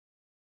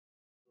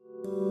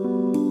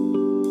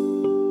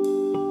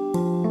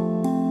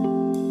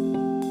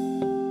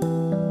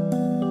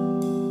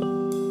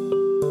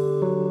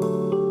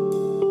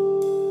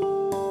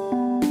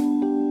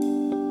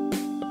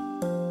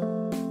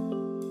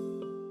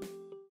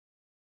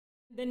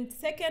Then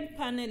second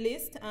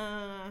panelist,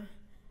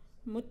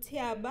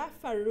 Mutyaba,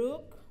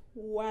 Farouk,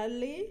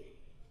 Wali,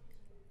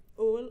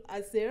 Ul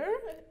Azer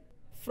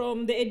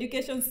from the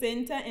Education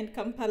Center and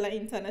Kampala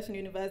International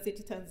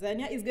University,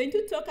 Tanzania, is going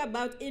to talk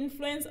about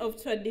influence of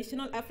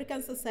traditional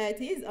African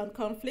societies on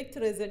conflict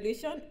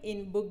resolution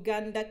in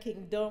Buganda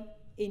Kingdom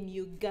in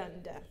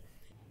Uganda.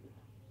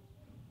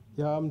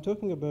 Yeah, I'm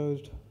talking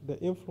about the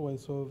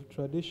influence of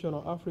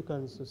traditional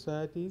African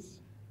societies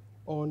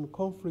on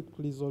conflict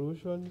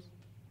resolutions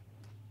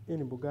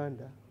in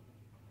Buganda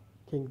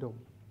Kingdom.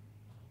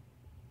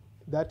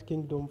 That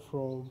kingdom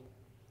from,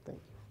 thank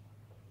you.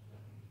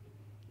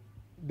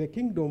 The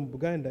kingdom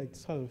Buganda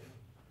itself,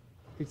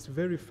 it's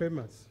very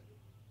famous.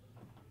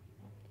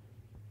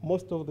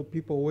 Most of the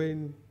people,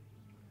 when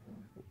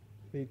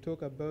they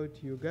talk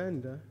about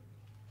Uganda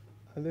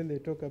and then they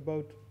talk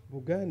about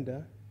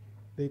Buganda,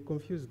 they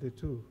confuse the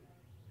two.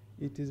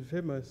 It is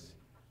famous,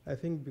 I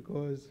think,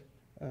 because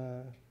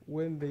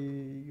when the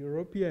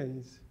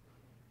Europeans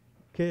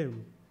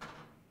came,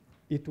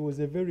 it was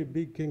a very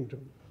big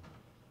kingdom.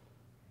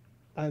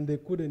 And they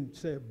couldn't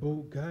say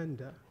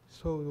Buganda.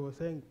 So they were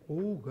saying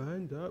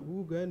Uganda,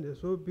 Uganda.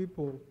 So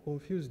people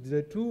confused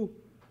the two.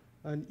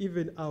 And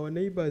even our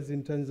neighbors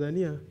in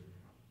Tanzania,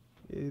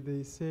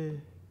 they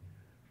say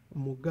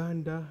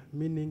Muganda,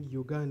 meaning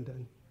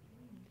Ugandan.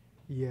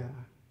 Yeah.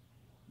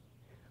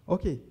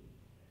 Okay.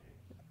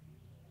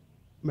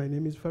 My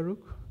name is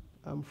Farouk.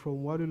 I'm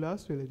from Wadula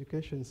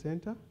Education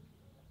Center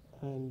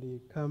and the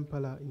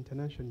Kampala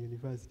International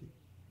University.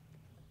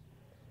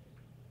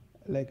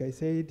 Like I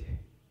said,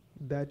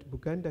 that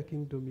Buganda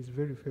Kingdom is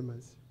very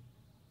famous.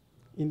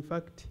 In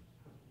fact,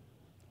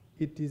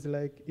 it is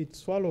like it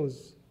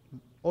swallows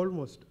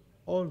almost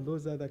all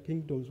those other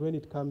kingdoms when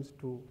it comes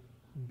to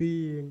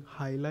being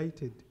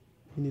highlighted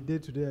in the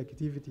day-to-day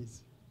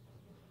activities.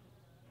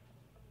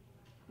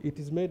 It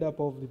is made up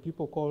of the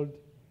people called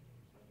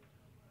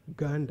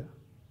Ganda.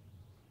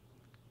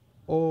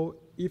 Or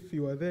if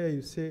you are there,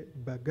 you say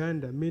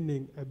Baganda,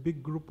 meaning a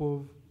big group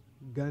of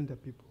Ganda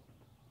people.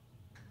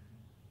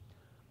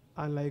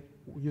 And like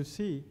you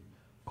see,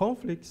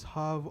 conflicts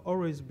have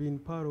always been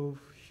part of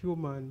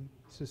human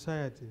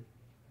society,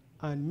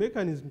 and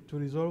mechanisms to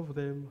resolve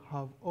them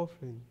have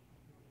often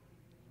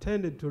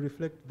tended to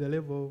reflect the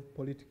level of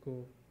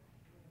political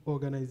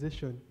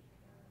organization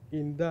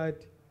in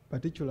that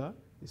particular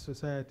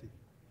society.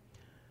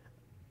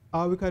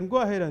 We can go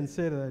ahead and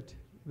say that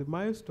the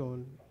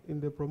milestone in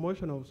the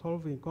promotion of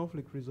solving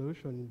conflict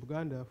resolution in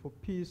Buganda for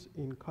peace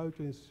in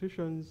cultural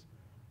institutions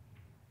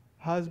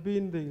has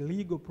been the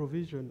legal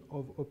provision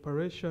of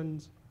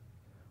operations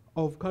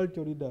of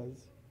cultural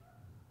leaders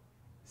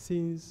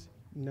since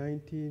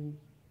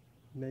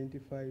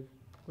 1995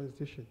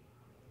 Constitution.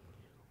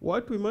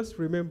 What we must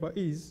remember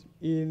is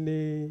in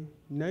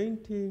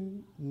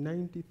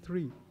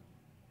 1993,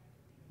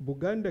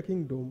 Buganda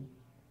Kingdom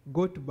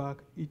got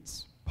back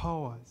its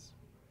powers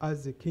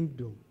as a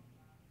kingdom,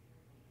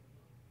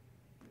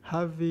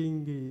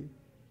 having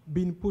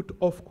been put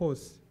off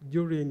course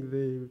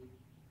during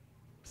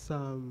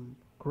some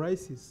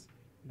crisis.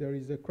 There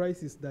is a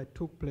crisis that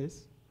took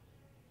place,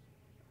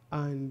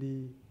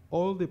 and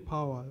all the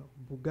power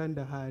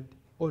Buganda had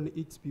on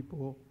its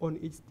people, on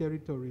its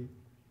territory,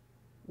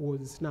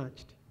 was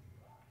snatched.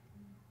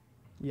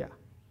 Yeah.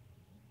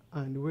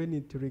 And when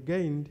it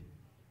regained,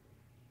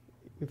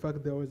 in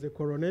fact, there was a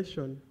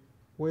coronation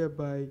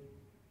whereby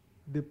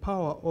the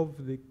power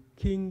of the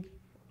king,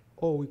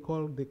 or we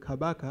call the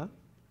Kabaka,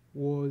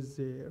 was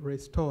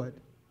restored.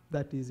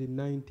 That is in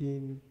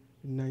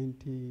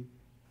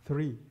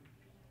 1993.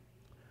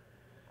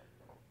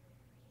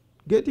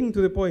 Getting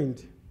to the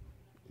point,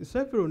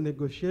 several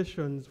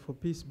negotiations for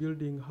peace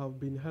building have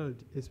been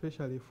held,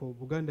 especially for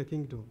Buganda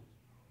Kingdom,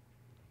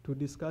 to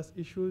discuss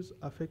issues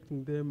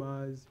affecting them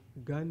as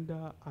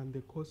Uganda and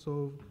the course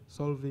of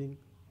solving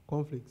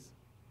conflicts.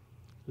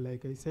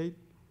 Like I said,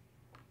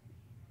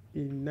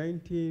 in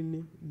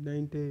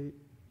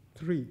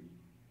 1993,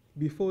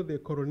 before the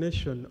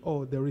coronation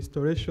or the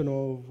restoration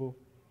of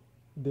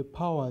the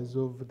powers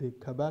of the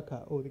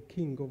Kabaka or the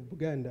king of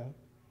Buganda,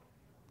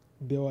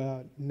 there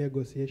were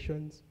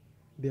negotiations,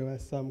 there were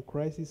some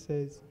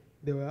crises,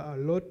 there were a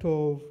lot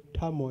of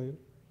turmoil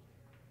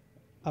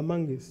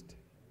amongst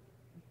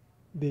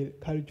the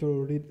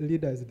cultural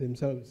leaders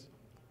themselves.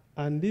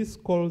 And this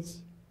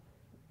calls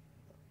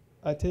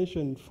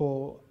attention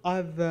for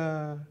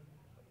other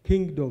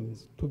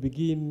kingdoms to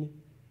begin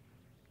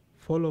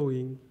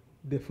following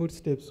the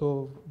footsteps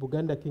of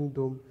Buganda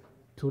Kingdom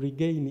to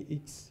regain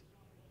its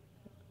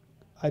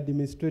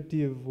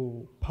administrative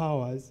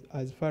powers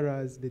as far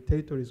as the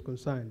territory is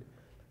concerned.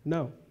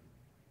 Now,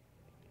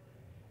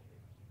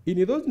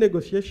 in those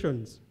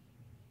negotiations,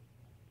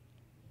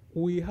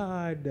 we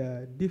had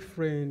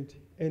different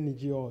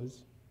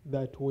NGOs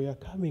that were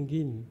coming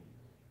in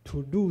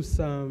to do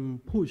some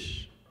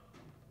push.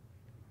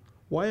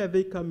 Why are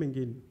they coming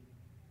in?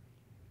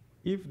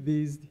 If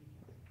these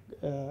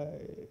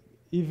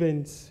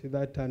events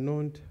that are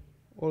not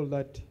all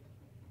that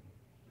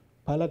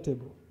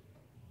palatable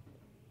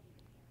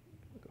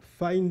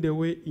find a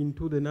way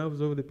into the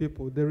nerves of the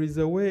people. There is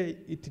a way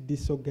it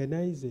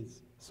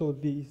disorganizes. So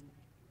the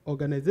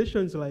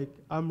organizations like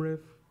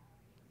AMREF,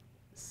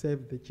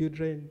 Save the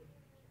Children,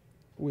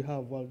 we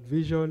have World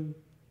Vision,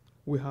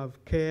 we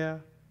have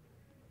CARE,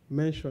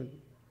 mention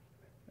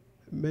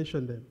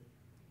them.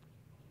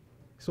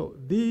 So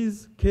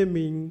these came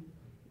in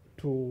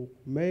to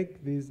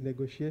make these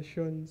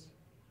negotiations,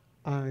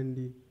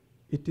 and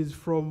it is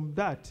from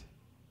that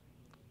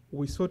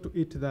we saw to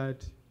it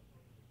that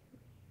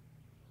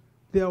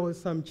there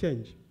was some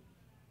change.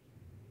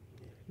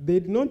 They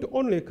did not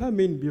only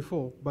come in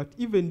before, but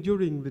even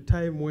during the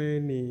time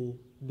when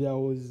there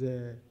was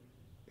a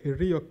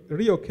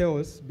real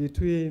chaos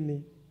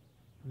between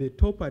the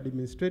top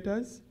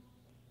administrators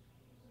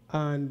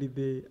and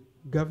the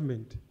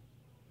government.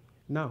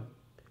 Now,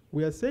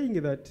 we are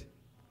saying that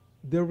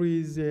there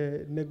is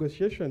a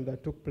negotiation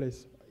that took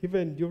place.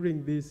 Even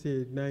during this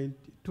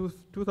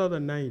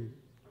 2009,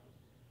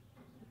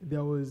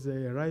 there was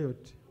a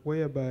riot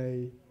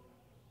whereby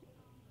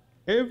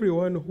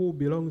everyone who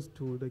belongs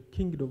to the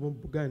Kingdom of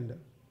Buganda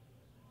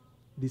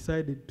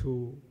decided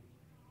to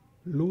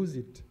lose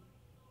it.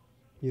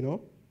 You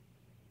know,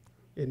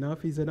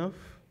 enough is enough.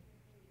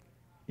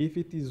 If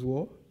it is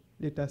war,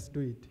 let us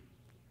do it.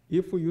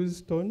 If we use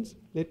stones,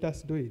 let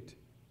us do it.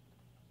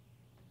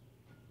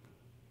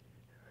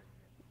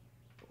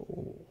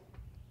 Oh.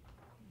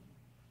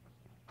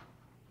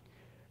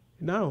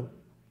 Now,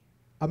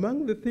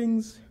 among the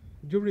things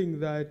during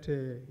that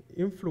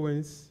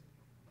influence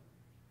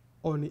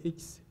on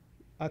its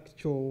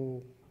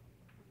actual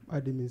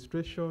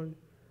administration,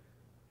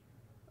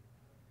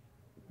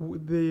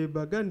 the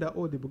Buganda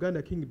or the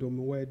Buganda Kingdom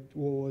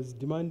was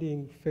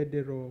demanding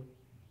federal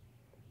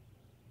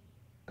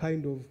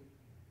kind of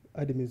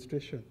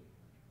administration.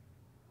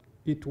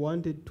 It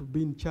wanted to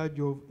be in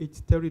charge of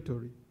its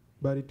territory,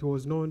 but it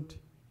was not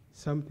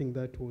something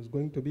that was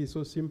going to be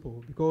so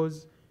simple,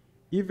 because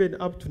even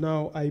up to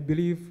now, I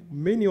believe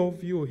many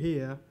of you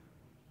here,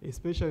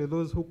 especially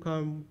those who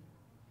come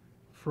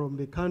from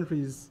the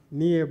countries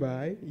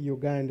nearby,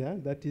 Uganda,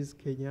 that is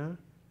Kenya,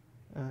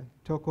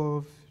 talk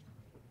of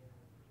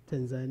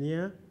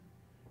Tanzania,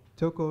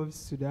 talk of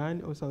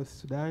Sudan or South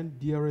Sudan,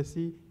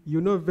 DRC, you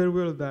know very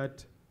well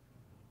that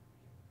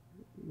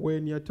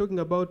when you're talking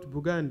about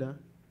Buganda,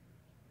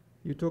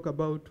 you talk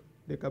about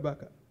the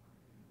Kabaka.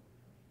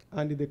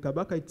 And the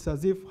Kabaka, it's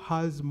as if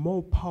has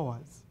more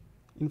powers.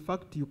 In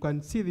fact, you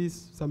can see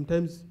this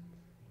sometimes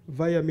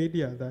via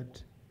media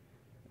that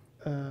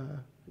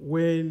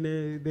when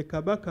the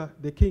Kabaka,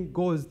 the king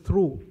goes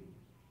through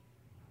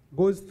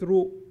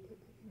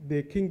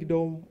the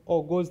kingdom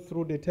or goes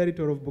through the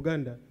territory of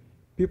Buganda,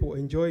 people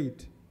enjoy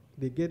it.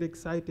 They get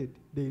excited.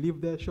 They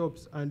leave their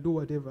shops and do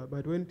whatever.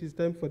 But when it is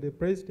time for the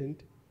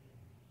president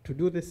to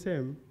do the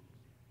same,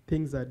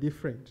 things are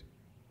different.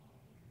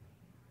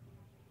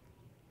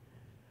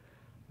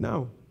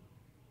 Now,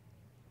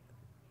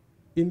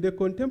 in the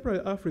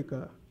contemporary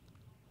Africa,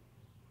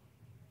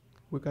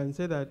 we can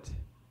say that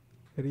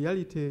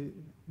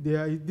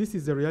this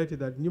is a reality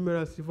that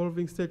numerous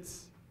evolving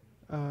states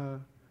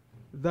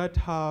that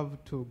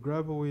have to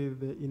grapple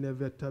with the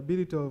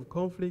inevitability of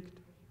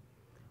conflict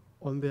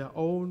on their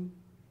own.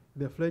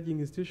 The fledgling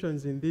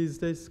institutions in these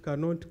states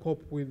cannot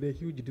cope with the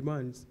huge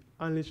demands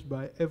unleashed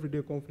by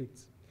everyday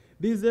conflicts.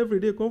 These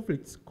everyday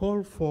conflicts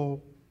call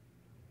for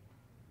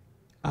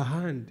a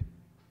hand.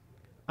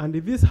 And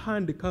this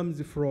hand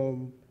comes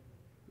from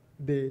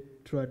the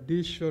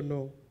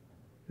traditional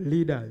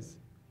leaders,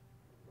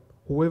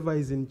 whoever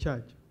is in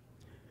charge.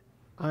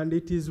 And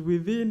it is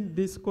within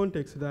this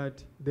context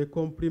that the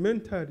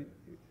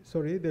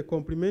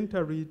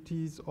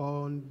complementarities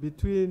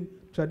between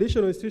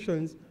traditional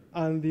institutions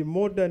and the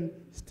modern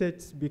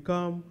states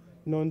become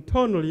not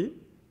only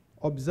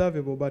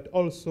observable but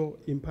also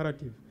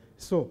imperative.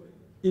 So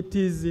it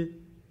is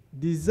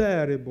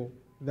desirable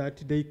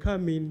that they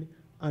come in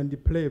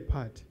and play a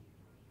part.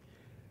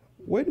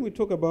 When we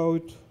talk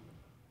about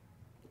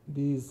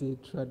these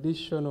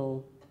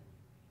traditional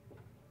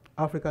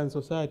African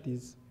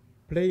societies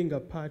playing a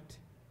part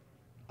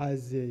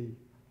as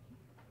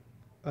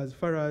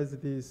far as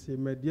this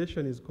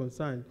mediation is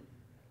concerned,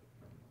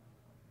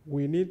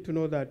 we need to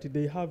know that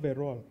they have a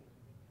role.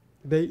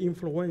 They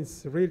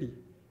influence really,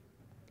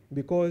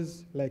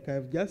 because like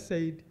I've just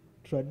said,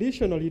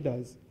 traditional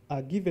leaders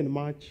are given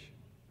much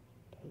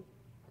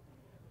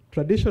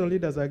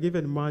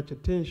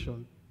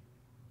attention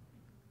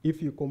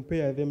if you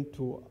compare them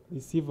to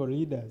the civil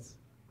leaders.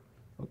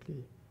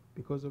 Okay,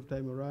 because of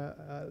time,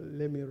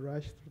 let me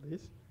rush through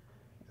this.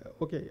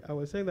 Okay, I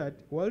was saying that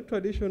while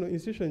traditional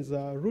institutions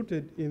are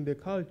rooted in the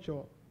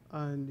culture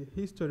and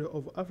history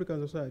of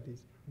African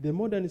societies, the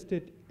modern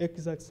state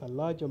exerts a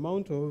large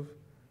amount of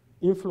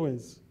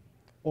influence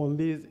on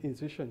these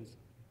institutions.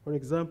 For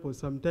example,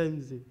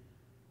 sometimes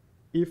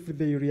if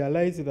they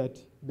realize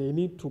that they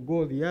need to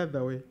go the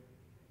other way,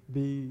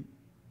 they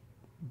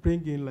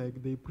bring in,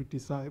 like, they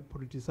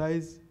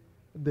politicize,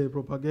 they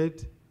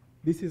propagate.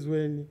 This is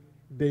when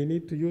they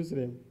need to use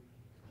them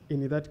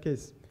in that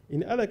case.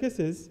 In other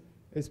cases,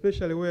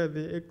 especially where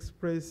they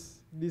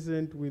express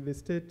dissent with the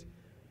state,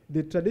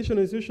 the traditional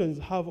institutions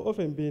have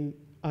often been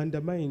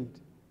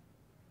undermined.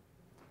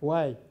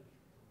 Why?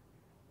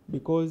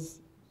 Because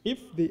if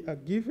they are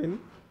given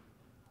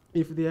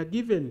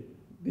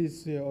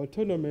this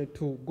autonomy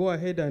to go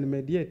ahead and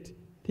mediate,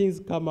 things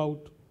come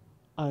out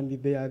and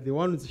they are the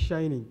ones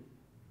shining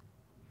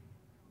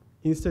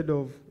instead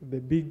of the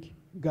big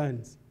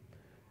guns.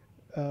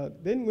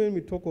 Then when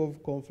we talk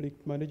of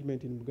conflict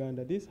management in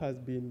Uganda, this has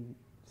been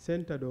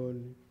centered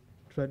on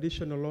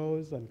traditional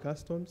laws and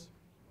customs.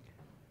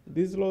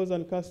 These laws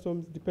and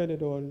customs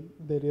depended on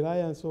the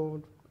reliance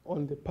on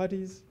the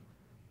parties,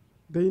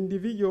 the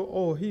individual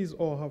or his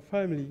or her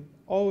family,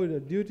 or the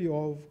duty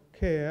of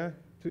care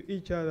to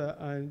each other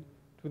and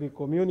to the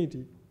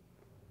community.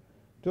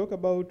 Talk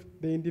about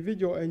the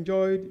individual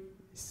enjoyed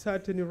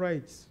certain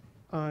rights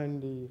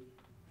and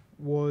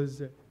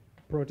was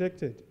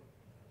protected.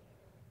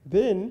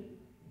 Then,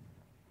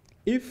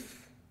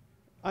 if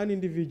an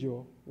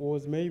individual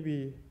was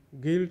maybe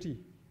guilty,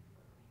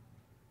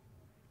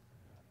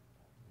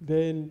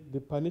 then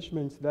the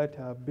punishments that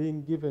are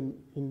being given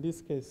in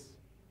this case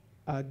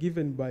are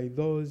given by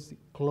those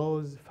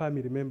close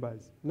family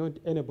members, not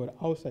anybody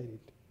outside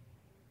it.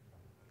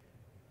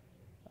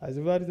 As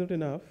if that is not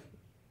enough,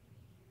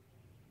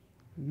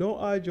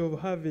 no urge of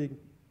having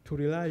to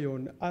rely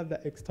on other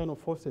external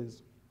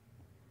forces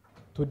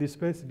to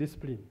dispense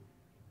discipline.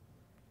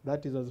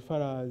 That is as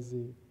far as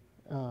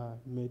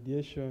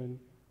mediation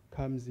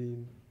comes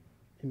in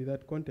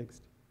that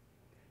context.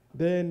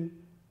 Then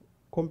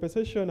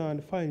compensation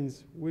and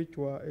fines, which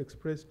were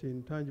expressed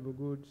in tangible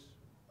goods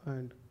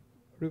and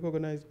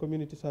recognized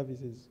community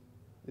services.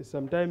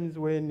 Sometimes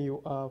when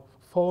you are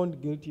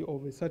found guilty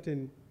of a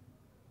certain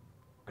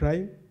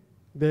crime,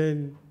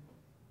 then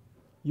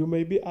you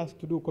may be asked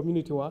to do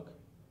community work.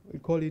 We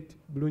call it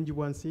Bulungi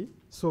 1C.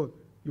 So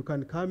you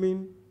can come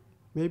in,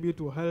 maybe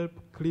to help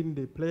clean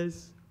the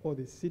place or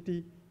the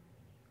city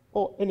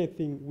or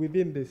anything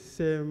within the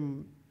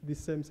same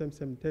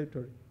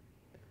territory.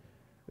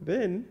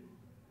 Then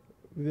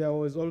there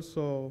was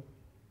also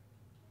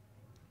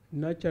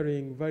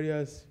nurturing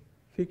various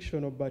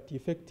fictional but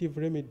effective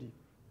remedy.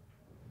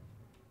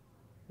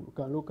 You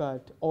can look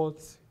at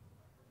oaths.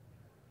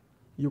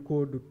 You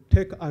could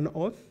take an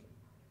oath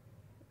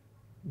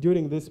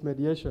during this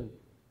mediation,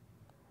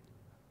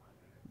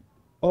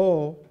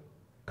 or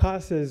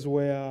curses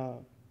were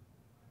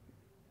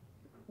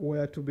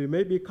to be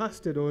maybe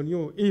casted on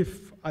you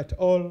if at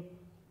all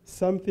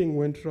something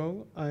went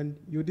wrong and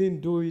you didn't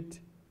do it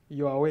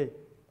your way.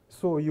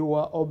 So you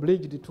were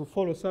obliged to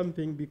follow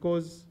something,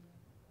 because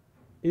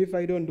if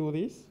I don't do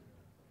this,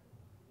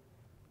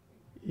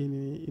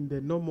 in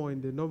the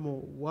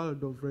normal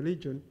world of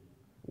religion,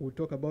 we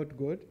talk about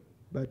God,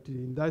 but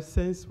in that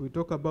sense, we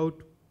talk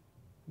about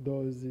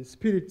those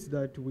spirits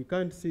that we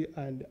can't see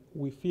and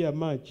we fear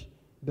much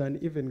than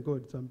even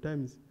God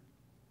sometimes,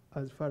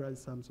 as far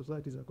as some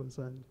societies are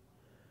concerned.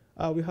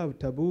 We have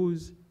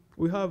taboos.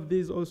 We have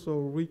these also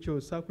ritual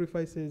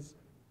sacrifices.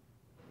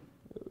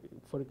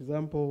 For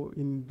example,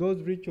 in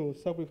those ritual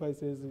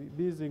sacrifices,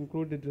 these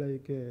included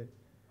like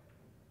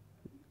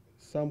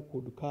some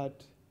could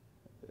cut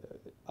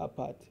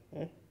apart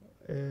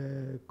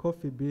a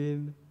coffee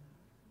bean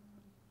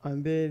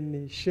and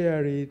then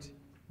share it.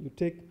 You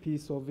take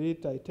piece of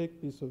it, I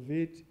take piece of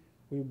it.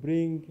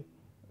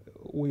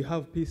 We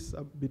have peace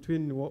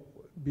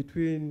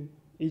between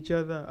each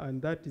other,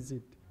 and that is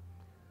it.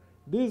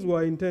 These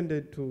were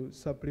intended to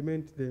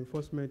supplement the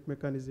enforcement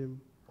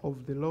mechanism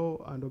of the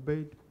law and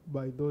obeyed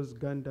by those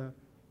Uganda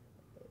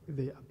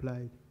they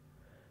applied.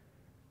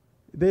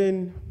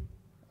 Then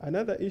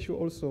another issue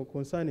also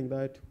concerning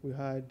that, we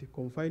had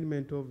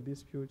confinement of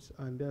disputes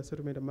and their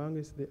settlement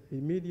amongst the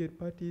immediate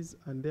parties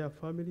and their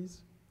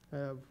families. I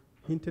have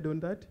hinted on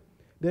that.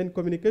 Then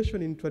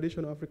communication in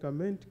traditional Africa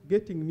meant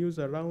getting news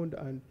around,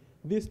 and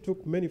this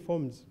took many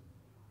forms.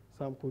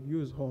 Some could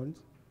use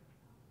horns,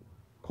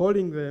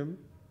 calling them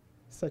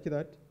such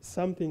that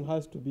something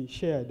has to be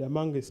shared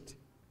amongst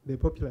the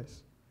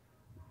populace.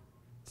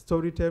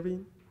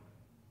 Storytelling,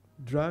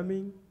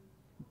 drumming,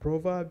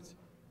 proverbs,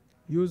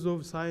 use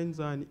of signs,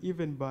 and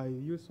even by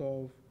use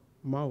of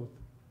mouth.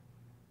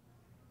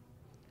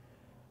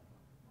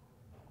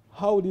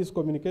 How this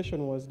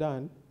communication was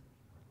done,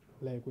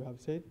 like we have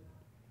said,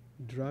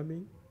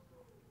 drumming.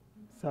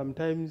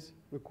 Sometimes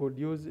we could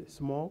use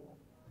smoke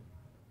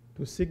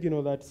to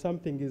signal that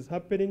something is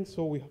happening,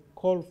 so we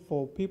call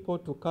for people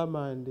to come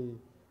and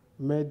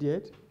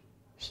mediate,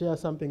 share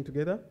something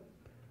together.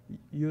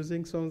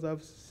 Using songs,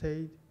 I've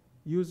said,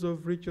 use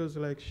of rituals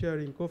like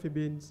sharing coffee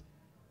beans,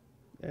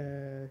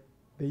 the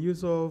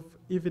use of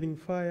evening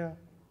fire.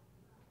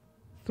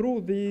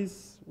 Through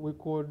this, we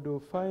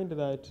could find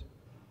that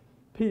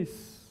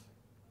peace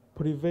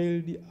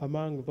prevailed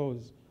among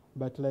those.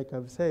 But like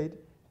I've said,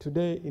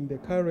 today in the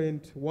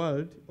current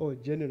world or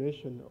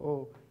generation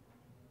or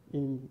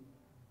in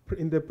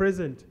the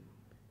present,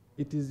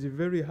 it is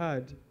very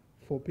hard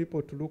for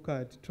people to look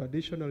at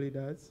traditional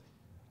leaders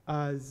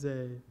as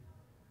a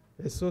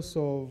source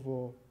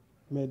of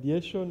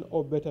mediation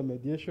or better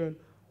mediation.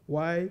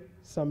 Why?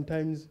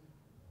 Sometimes,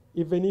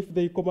 even if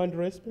they command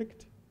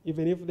respect,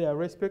 even if they are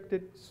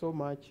respected so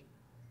much,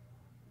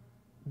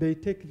 they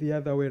take the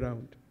other way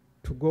around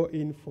to go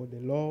in for the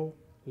law,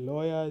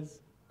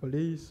 lawyers,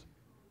 police,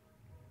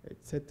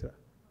 etc.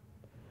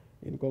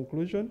 In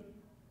conclusion,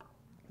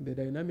 the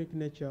dynamic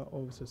nature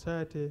of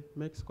society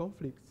makes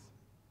conflicts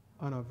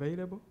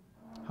unavailable.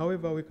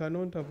 However, we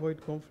cannot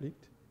avoid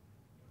conflict.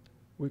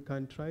 We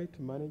can try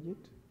to manage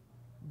it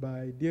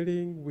by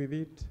dealing with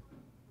it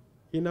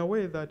in a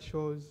way that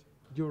shows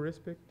due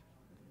respect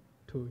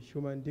to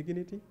human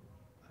dignity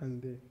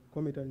and the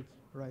combatants'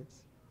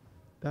 rights.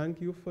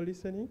 Thank you for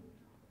listening.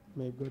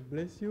 May God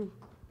bless you.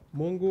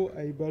 Mungu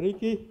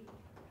aibariki.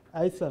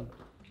 Aisam.